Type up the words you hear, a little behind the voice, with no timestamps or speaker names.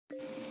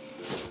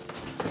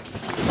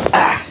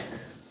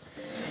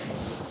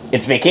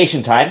It's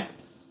vacation time,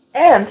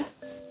 and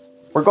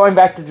we're going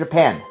back to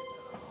Japan.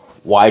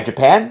 Why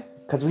Japan?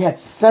 Because we had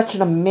such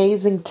an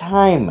amazing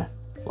time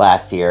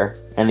last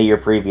year, and the year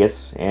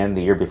previous, and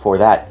the year before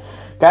that.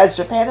 Guys,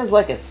 Japan is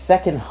like a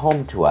second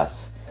home to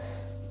us.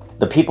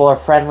 The people are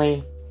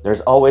friendly,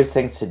 there's always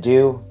things to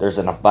do, there's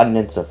an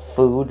abundance of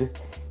food,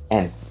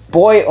 and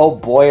boy, oh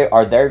boy,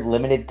 are their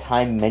limited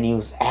time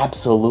menus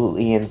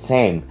absolutely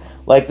insane.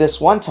 Like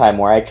this one time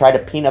where I tried a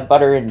peanut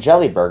butter and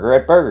jelly burger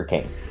at Burger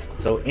King.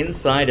 So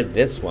inside of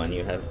this one,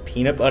 you have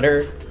peanut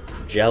butter,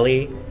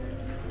 jelly,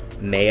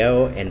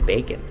 mayo, and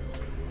bacon.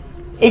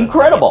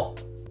 Incredible!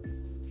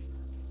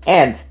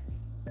 And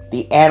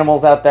the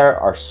animals out there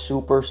are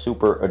super,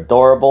 super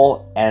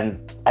adorable,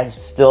 and I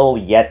still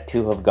yet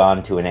to have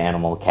gone to an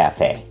animal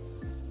cafe.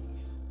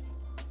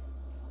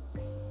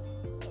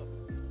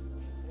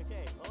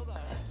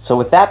 So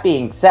with that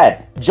being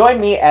said,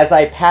 join me as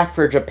I pack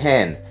for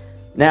Japan.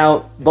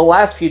 Now, the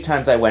last few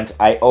times I went,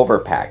 I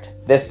overpacked.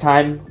 This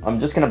time, I'm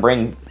just gonna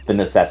bring the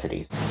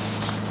necessities.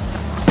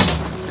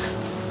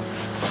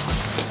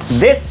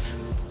 This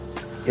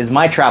is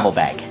my travel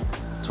bag.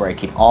 It's where I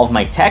keep all of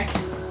my tech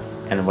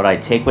and what I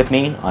take with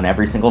me on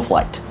every single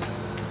flight.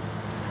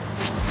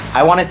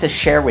 I wanted to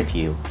share with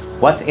you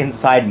what's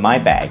inside my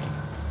bag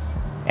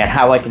and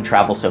how I can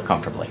travel so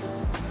comfortably.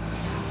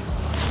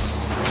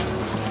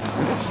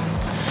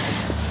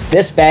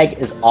 This bag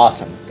is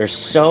awesome. There's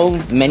so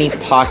many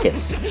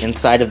pockets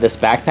inside of this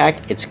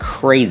backpack, it's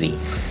crazy.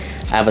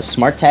 I have a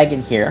smart tag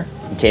in here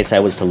in case I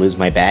was to lose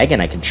my bag,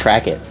 and I can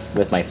track it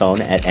with my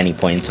phone at any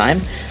point in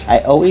time. I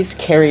always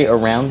carry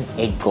around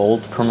a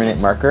gold permanent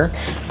marker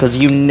because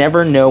you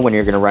never know when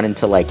you're gonna run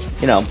into, like,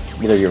 you know,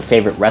 either your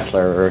favorite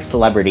wrestler or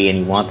celebrity and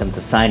you want them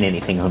to sign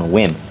anything on a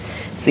whim.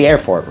 It's the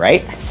airport,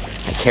 right?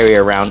 I carry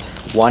around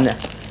one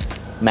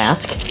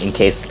mask in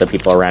case the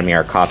people around me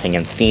are coughing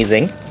and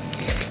sneezing.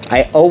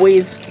 I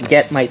always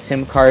get my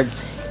SIM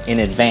cards in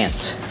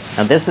advance.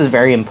 Now this is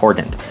very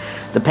important.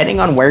 Depending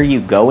on where you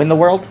go in the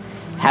world,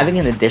 having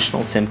an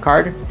additional SIM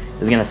card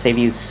is gonna save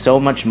you so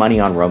much money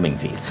on roaming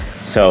fees.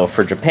 So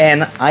for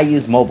Japan, I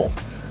use mobile.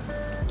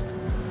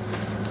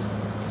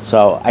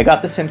 So I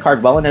got the SIM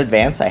card well in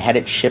advance. I had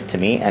it shipped to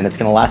me, and it's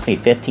gonna last me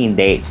 15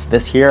 days.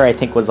 This here I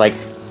think was like,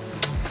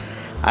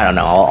 I don't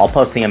know, I'll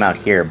post the amount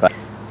here, but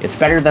it's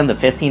better than the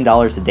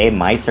 $15 a day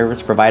my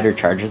service provider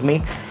charges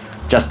me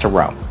just to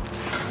roam.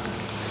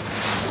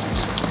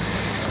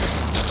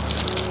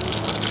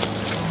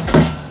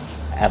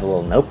 I have a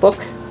little notebook.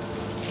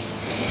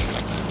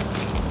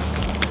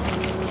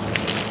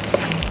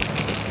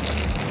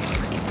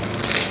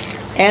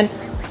 And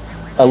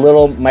a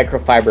little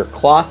microfiber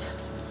cloth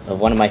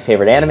of one of my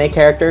favorite anime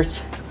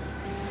characters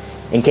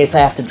in case I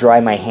have to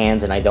dry my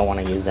hands and I don't want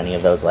to use any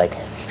of those like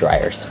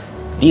dryers.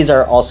 These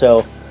are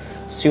also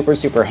super,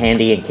 super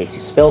handy in case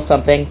you spill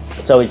something.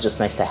 It's always just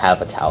nice to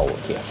have a towel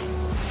with you.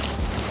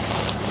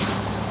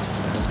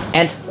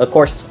 And of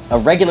course, a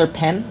regular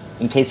pen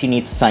in case you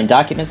need to sign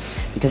documents,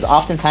 because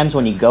oftentimes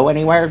when you go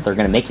anywhere, they're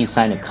gonna make you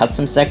sign a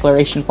customs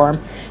declaration form.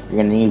 You're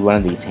gonna need one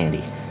of these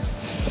handy.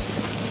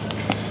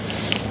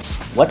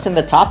 What's in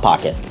the top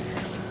pocket?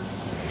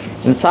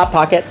 In the top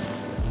pocket,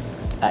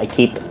 I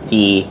keep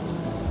the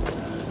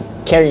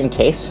carrying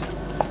case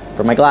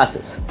for my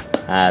glasses.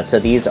 So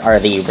these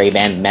are the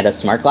Ray-Ban Meta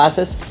Smart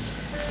Glasses.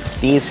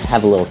 These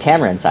have a little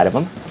camera inside of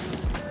them,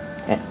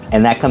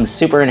 and that comes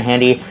super in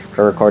handy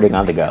for recording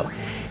on the go.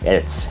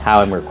 It's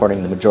how I'm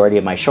recording the majority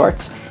of my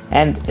shorts,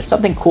 and if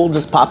something cool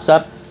just pops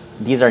up,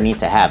 these are neat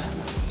to have.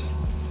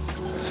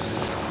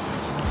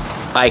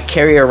 I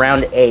carry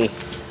around a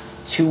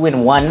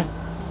 2-in-1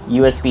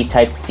 USB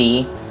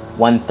Type-C,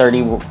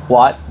 130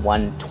 watt,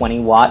 120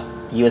 watt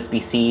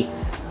USB-C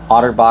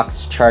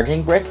OtterBox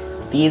charging brick.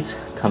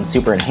 These come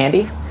super in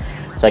handy,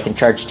 so I can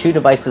charge 2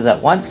 devices at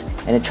once,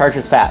 and it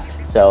charges fast.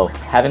 So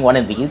having one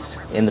of these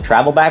in the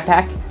travel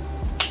backpack,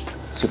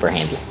 super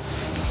handy.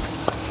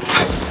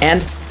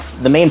 And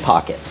the main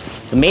pocket.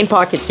 The main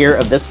pocket here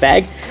of this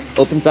bag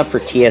opens up for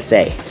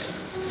TSA.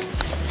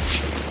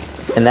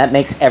 And that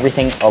makes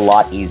everything a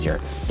lot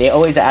easier. They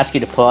always ask you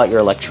to pull out your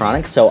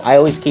electronics, so I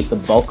always keep the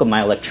bulk of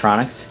my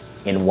electronics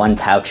in one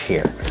pouch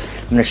here.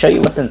 I'm gonna show you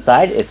what's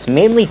inside. It's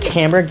mainly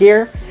camera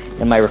gear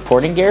and my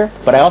recording gear,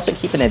 but I also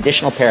keep an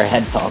additional pair of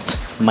headphones.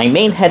 My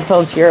main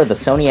headphones here are the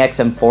Sony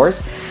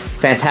XM4s,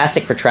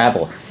 fantastic for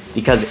travel,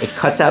 because it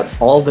cuts out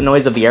all the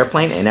noise of the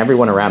airplane and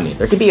everyone around me.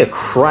 There could be a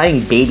crying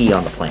baby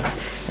on the plane,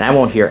 and I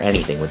won't hear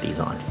anything with these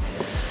on.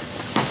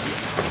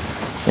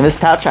 In this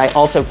pouch, I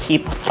also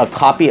keep a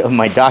copy of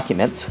my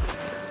documents.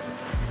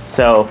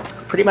 So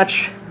pretty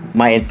much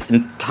my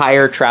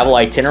entire travel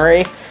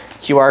itinerary,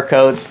 QR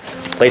codes,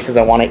 places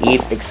I want to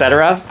eat,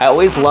 etc. I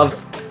always love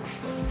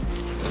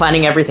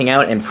planning everything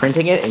out and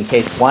printing it in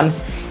case one,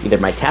 either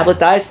my tablet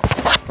dies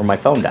or my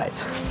phone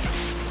dies.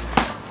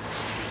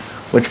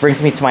 Which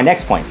brings me to my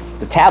next point,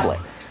 the tablet.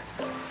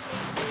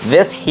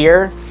 This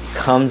here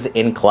comes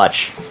in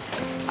clutch.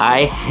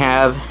 I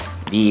have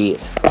the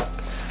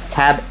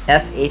Tab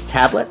S8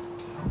 tablet.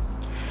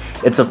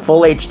 It's a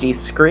full HD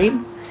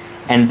screen,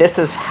 And this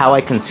is how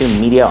I consume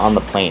media on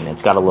the plane.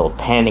 It's got a little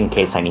pen in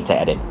case I need to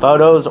edit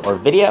photos or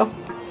video.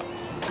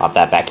 Pop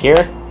that back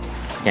here.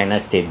 It's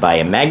connected by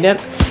a magnet.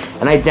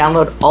 And I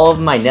download all of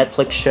my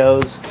Netflix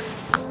shows,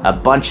 a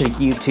bunch of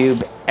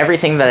YouTube,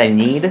 everything that I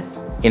need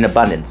in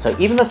abundance. So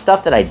even the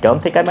stuff that I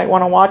don't think I might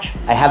want to watch,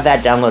 I have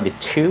that downloaded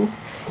too,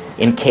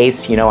 in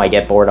case, you know, I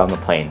get bored on the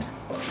plane.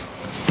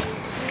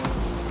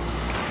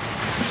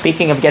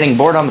 Speaking of getting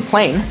bored on the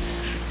plane,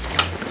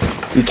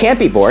 you can't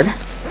be bored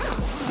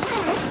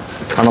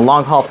on a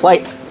long haul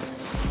flight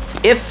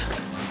if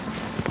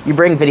you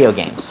bring video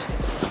games.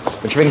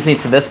 Which brings me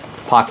to this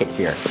pocket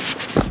here.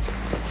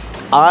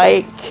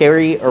 I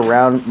carry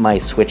around my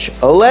Switch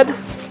OLED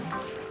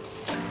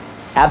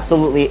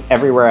absolutely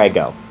everywhere I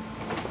go.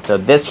 So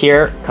this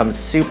here comes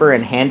super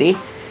in handy,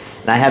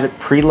 and I have it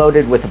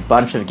preloaded with a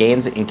bunch of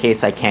games in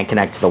case I can't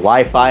connect to the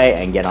Wi-Fi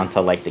and get onto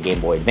like the Game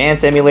Boy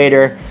Advance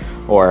emulator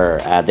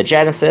or the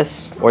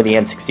Genesis or the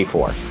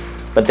N64.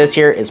 But this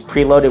here is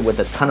preloaded with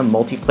a ton of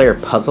multiplayer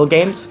puzzle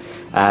games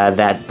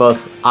that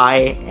both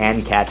I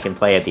and Kat can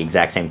play at the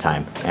exact same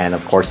time. And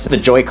of course, the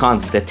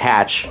Joy-Cons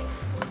detach.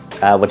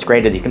 What's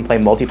great is you can play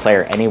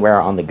multiplayer anywhere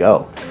on the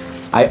go.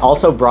 I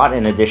also brought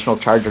an additional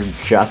charger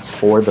just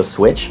for the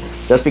Switch,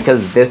 just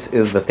because this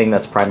is the thing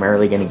that's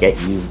primarily going to get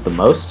used the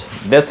most.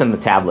 This and the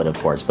tablet, of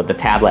course, but the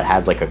tablet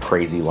has like a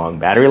crazy long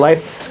battery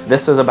life.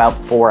 This is about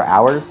 4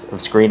 hours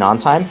of screen on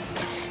time.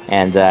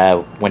 And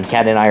when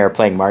Kat and I are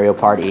playing Mario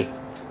Party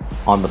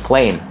on the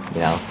plane,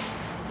 you know,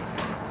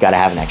 gotta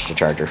have an extra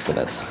charger for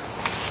this.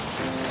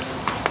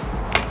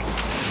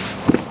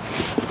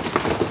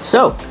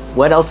 So,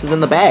 what else is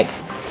in the bag?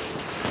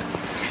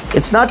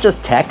 It's not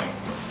just tech.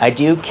 I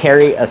do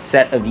carry a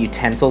set of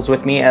utensils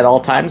with me at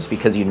all times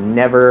because you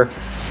never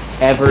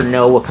ever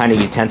know what kind of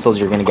utensils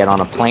you're gonna get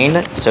on a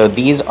plane. So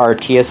these are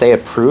TSA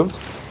approved.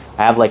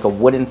 I have like a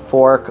wooden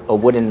fork, a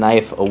wooden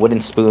knife, a wooden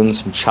spoon,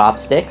 some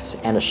chopsticks,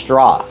 and a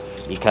straw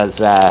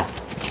because I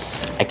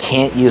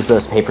can't use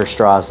those paper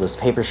straws. Those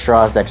paper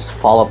straws that just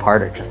fall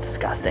apart are just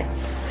disgusting.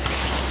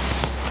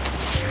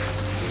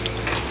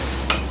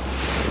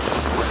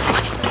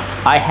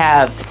 I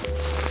have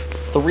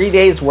 3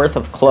 days worth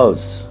of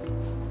clothes,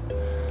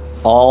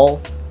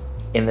 all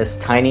in this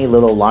tiny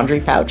little laundry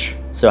pouch.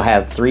 So I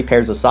have 3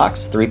 pairs of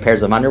socks, 3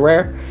 pairs of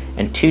underwear,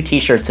 and 2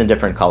 t-shirts in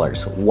different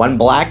colors. 1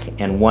 black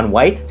and 1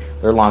 white.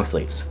 They're long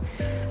sleeves.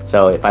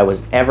 So if I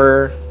was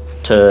ever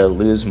to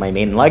lose my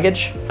main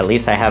luggage, at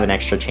least I have an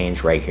extra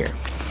change right here.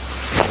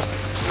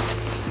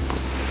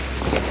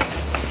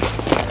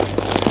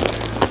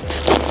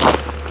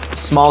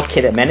 Small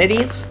kit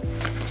amenities.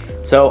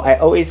 So I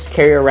always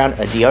carry around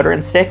a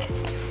deodorant stick,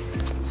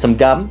 some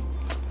gum,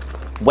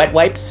 wet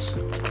wipes,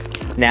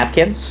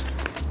 napkins,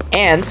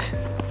 and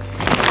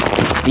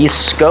these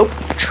Scope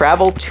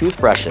travel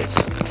toothbrushes.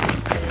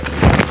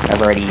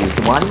 I've already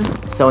used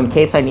one, so in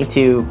case I need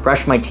to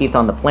brush my teeth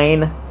on the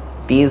plane,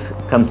 these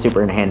come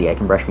super in handy. I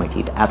can brush my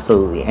teeth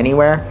absolutely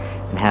anywhere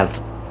and have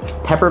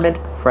peppermint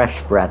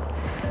fresh breath.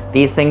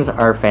 These things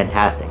are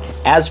fantastic.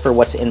 As for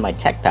what's in my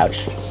tech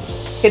pouch,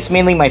 it's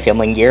mainly my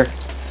filming gear.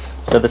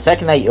 So the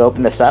second that you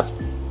open this up,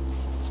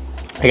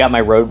 I got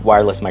my Rode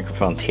wireless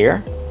microphones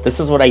here. This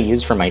is what I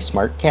use for my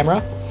smart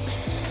camera.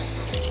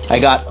 I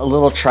got a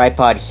little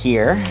tripod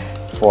here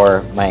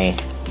for my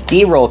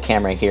B-roll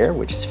camera here,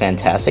 which is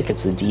fantastic.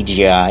 It's the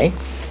DJI.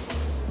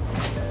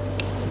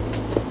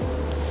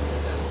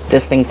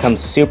 This thing comes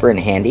super in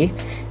handy.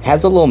 It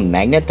has a little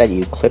magnet that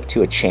you clip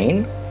to a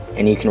chain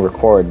and you can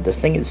record. This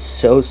thing is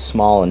so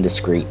small and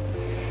discreet.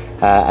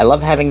 I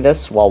love having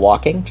this while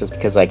walking just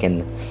because I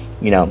can,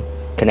 you know,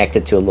 connect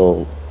it to a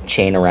little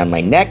chain around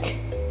my neck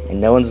and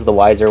no one's the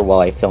wiser while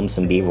I film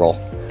some B-roll.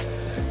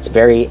 It's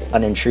very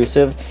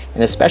unintrusive,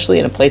 and especially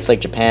in a place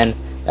like Japan,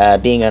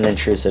 being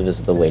unintrusive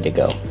is the way to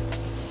go.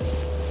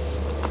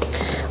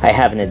 I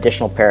have an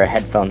additional pair of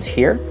headphones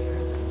here.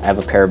 I have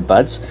a pair of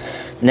buds.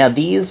 Now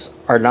these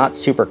are not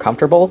super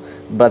comfortable,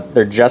 but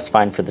they're just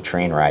fine for the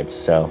train rides,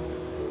 so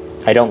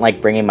I don't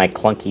like bringing my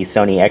clunky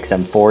Sony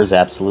XM4s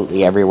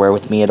absolutely everywhere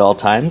with me at all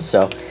times,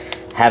 so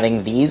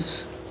having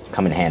these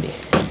come in handy.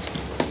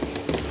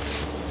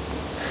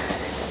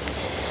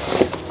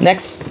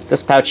 Next,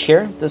 this pouch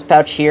here. This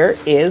pouch here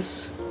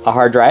is a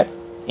hard drive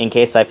in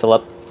case I fill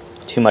up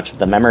too much of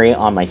the memory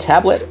on my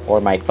tablet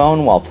or my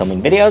phone while filming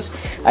videos.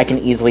 I can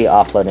easily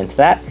offload into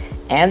that,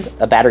 and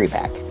a battery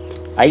pack.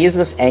 I use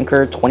this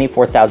Anker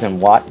 24,000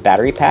 watt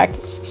battery pack.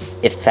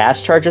 It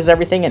fast charges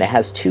everything, and it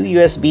has 2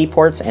 USB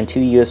ports and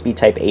 2 USB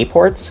type A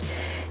ports,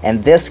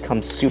 and this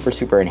comes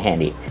super in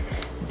handy.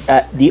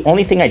 The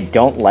only thing I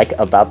don't like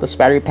about this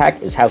battery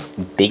pack is how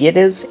big it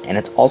is, and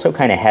it's also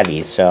kind of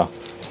heavy, so.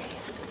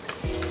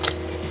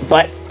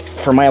 But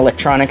for my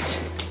electronics,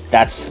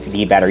 that's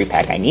the battery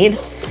pack I need.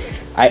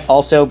 I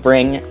also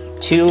bring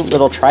 2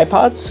 little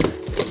tripods.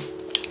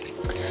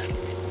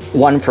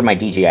 One for my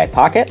DJI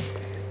Pocket.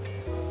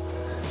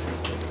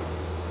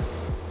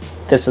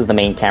 This is the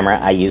main camera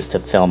I use to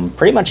film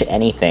pretty much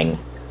anything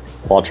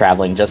while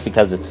traveling, just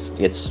because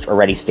it's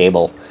already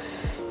stable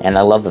and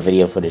I love the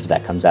video footage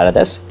that comes out of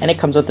this, and it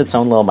comes with its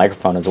own little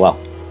microphone as well.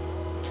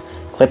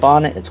 Clip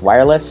on, it's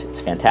wireless, it's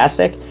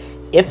fantastic.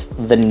 If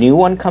the new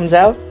one comes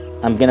out,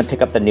 I'm gonna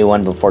pick up the new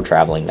one before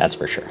traveling, that's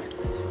for sure.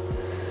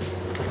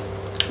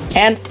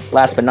 And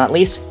last but not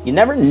least, you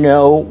never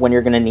know when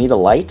you're gonna need a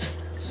light,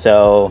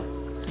 so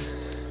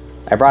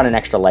I brought an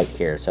extra light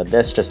here. So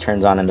this just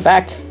turns on in the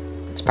back,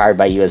 it's powered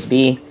by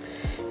USB,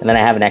 and then I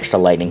have an extra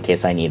light in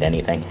case I need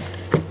anything.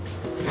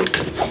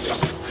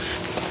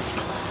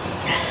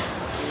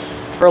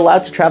 We're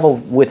allowed to travel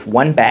with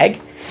one bag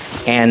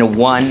and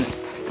one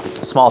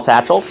small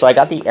satchel. So I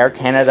got the Air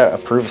Canada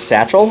approved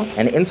satchel,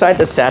 and inside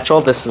this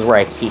satchel, this is where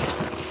I keep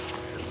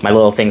my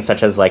little things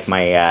such as like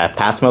my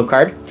Passmo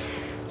card.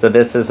 So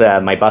this is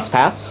my bus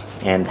pass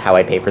and how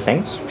I pay for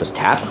things, just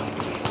tap.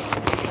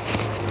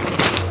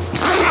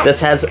 This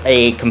has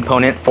a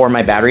component for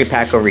my battery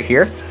pack over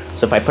here.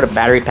 So if I put a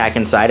battery pack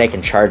inside, I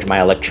can charge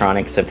my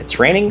electronics if it's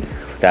raining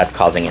without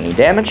causing any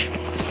damage.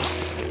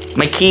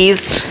 My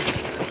keys,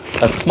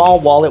 a small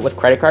wallet with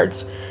credit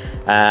cards.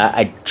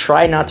 I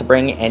try not to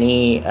bring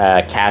any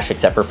cash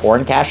except for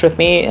foreign cash with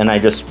me, and I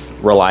just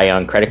rely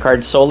on credit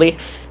cards solely,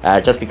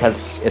 just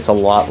because it's a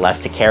lot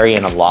less to carry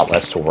and a lot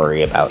less to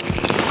worry about.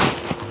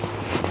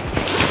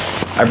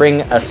 I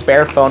bring a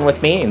spare phone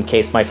with me in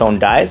case my phone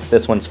dies.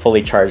 This one's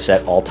fully charged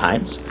at all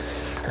times.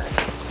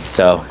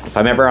 So if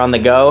I'm ever on the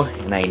go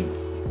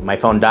and my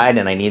phone died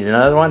and I need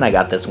another one, I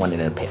got this one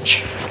in a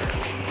pinch.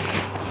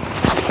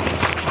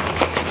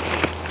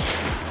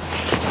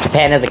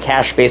 Japan is a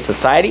cash-based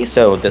society,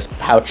 so this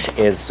pouch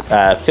is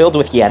filled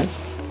with yen.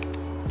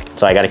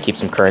 So I gotta keep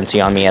some currency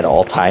on me at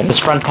all times. This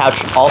front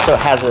pouch also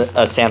has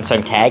a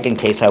Samsung tag in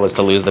case I was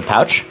to lose the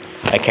pouch.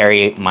 I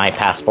carry my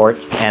passport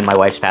and my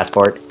wife's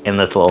passport in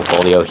this little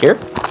folio here.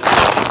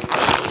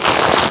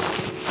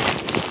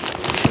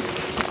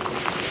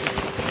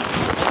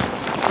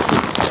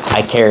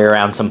 I carry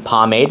around some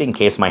pomade in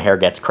case my hair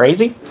gets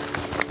crazy.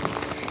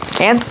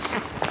 And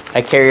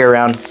I carry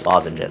around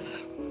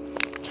lozenges.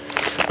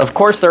 Of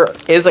course, there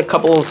is a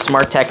couple of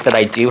smart tech that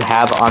I do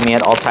have on me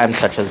at all times,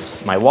 such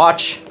as my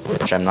watch,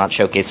 which I'm not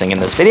showcasing in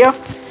this video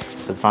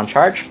because it's on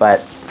charge,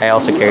 but I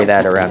also carry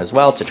that around as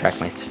well to track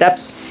my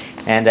steps,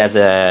 and as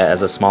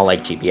a small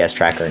like GPS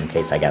tracker in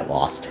case I get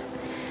lost.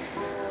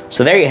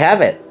 So there you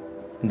have it.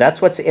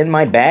 That's what's in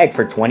my bag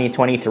for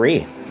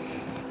 2023.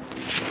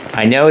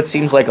 I know it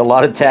seems like a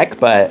lot of tech,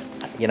 but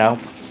you know,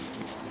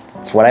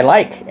 it's what I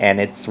like, and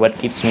it's what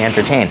keeps me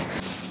entertained.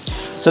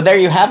 So there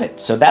you have it.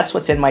 So that's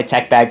what's in my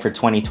tech bag for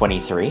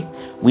 2023.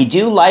 We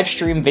do live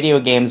stream video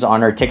games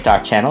on our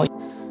TikTok channel.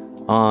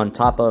 On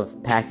top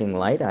of packing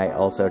light, I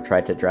also try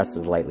to dress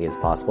as lightly as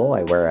possible.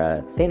 I wear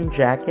a thin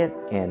jacket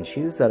and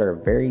shoes that are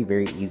very,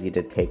 very easy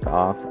to take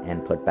off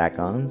and put back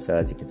on. So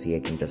as you can see, I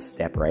can just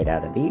step right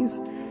out of these,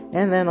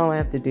 and then all I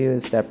have to do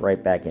is step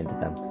right back into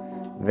them.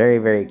 Very,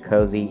 very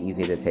cozy,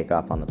 easy to take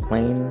off on the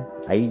plane.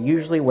 I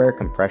usually wear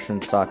compression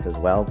socks as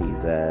well.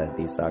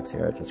 These socks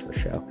here are just for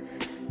show.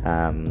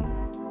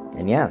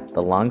 And yeah,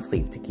 the long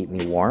sleeve to keep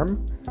me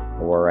warm,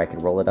 or I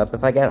could roll it up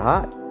if I get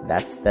hot.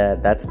 That's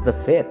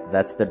the fit,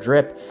 that's the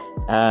drip.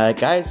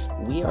 Guys,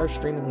 we are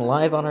streaming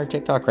live on our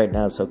TikTok right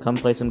now, so come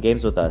play some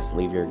games with us.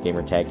 Leave your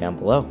gamer tag down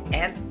below.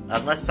 And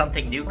unless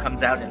something new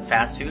comes out in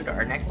fast food,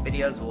 our next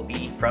videos will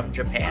be from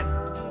Japan.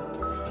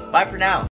 Bye for now.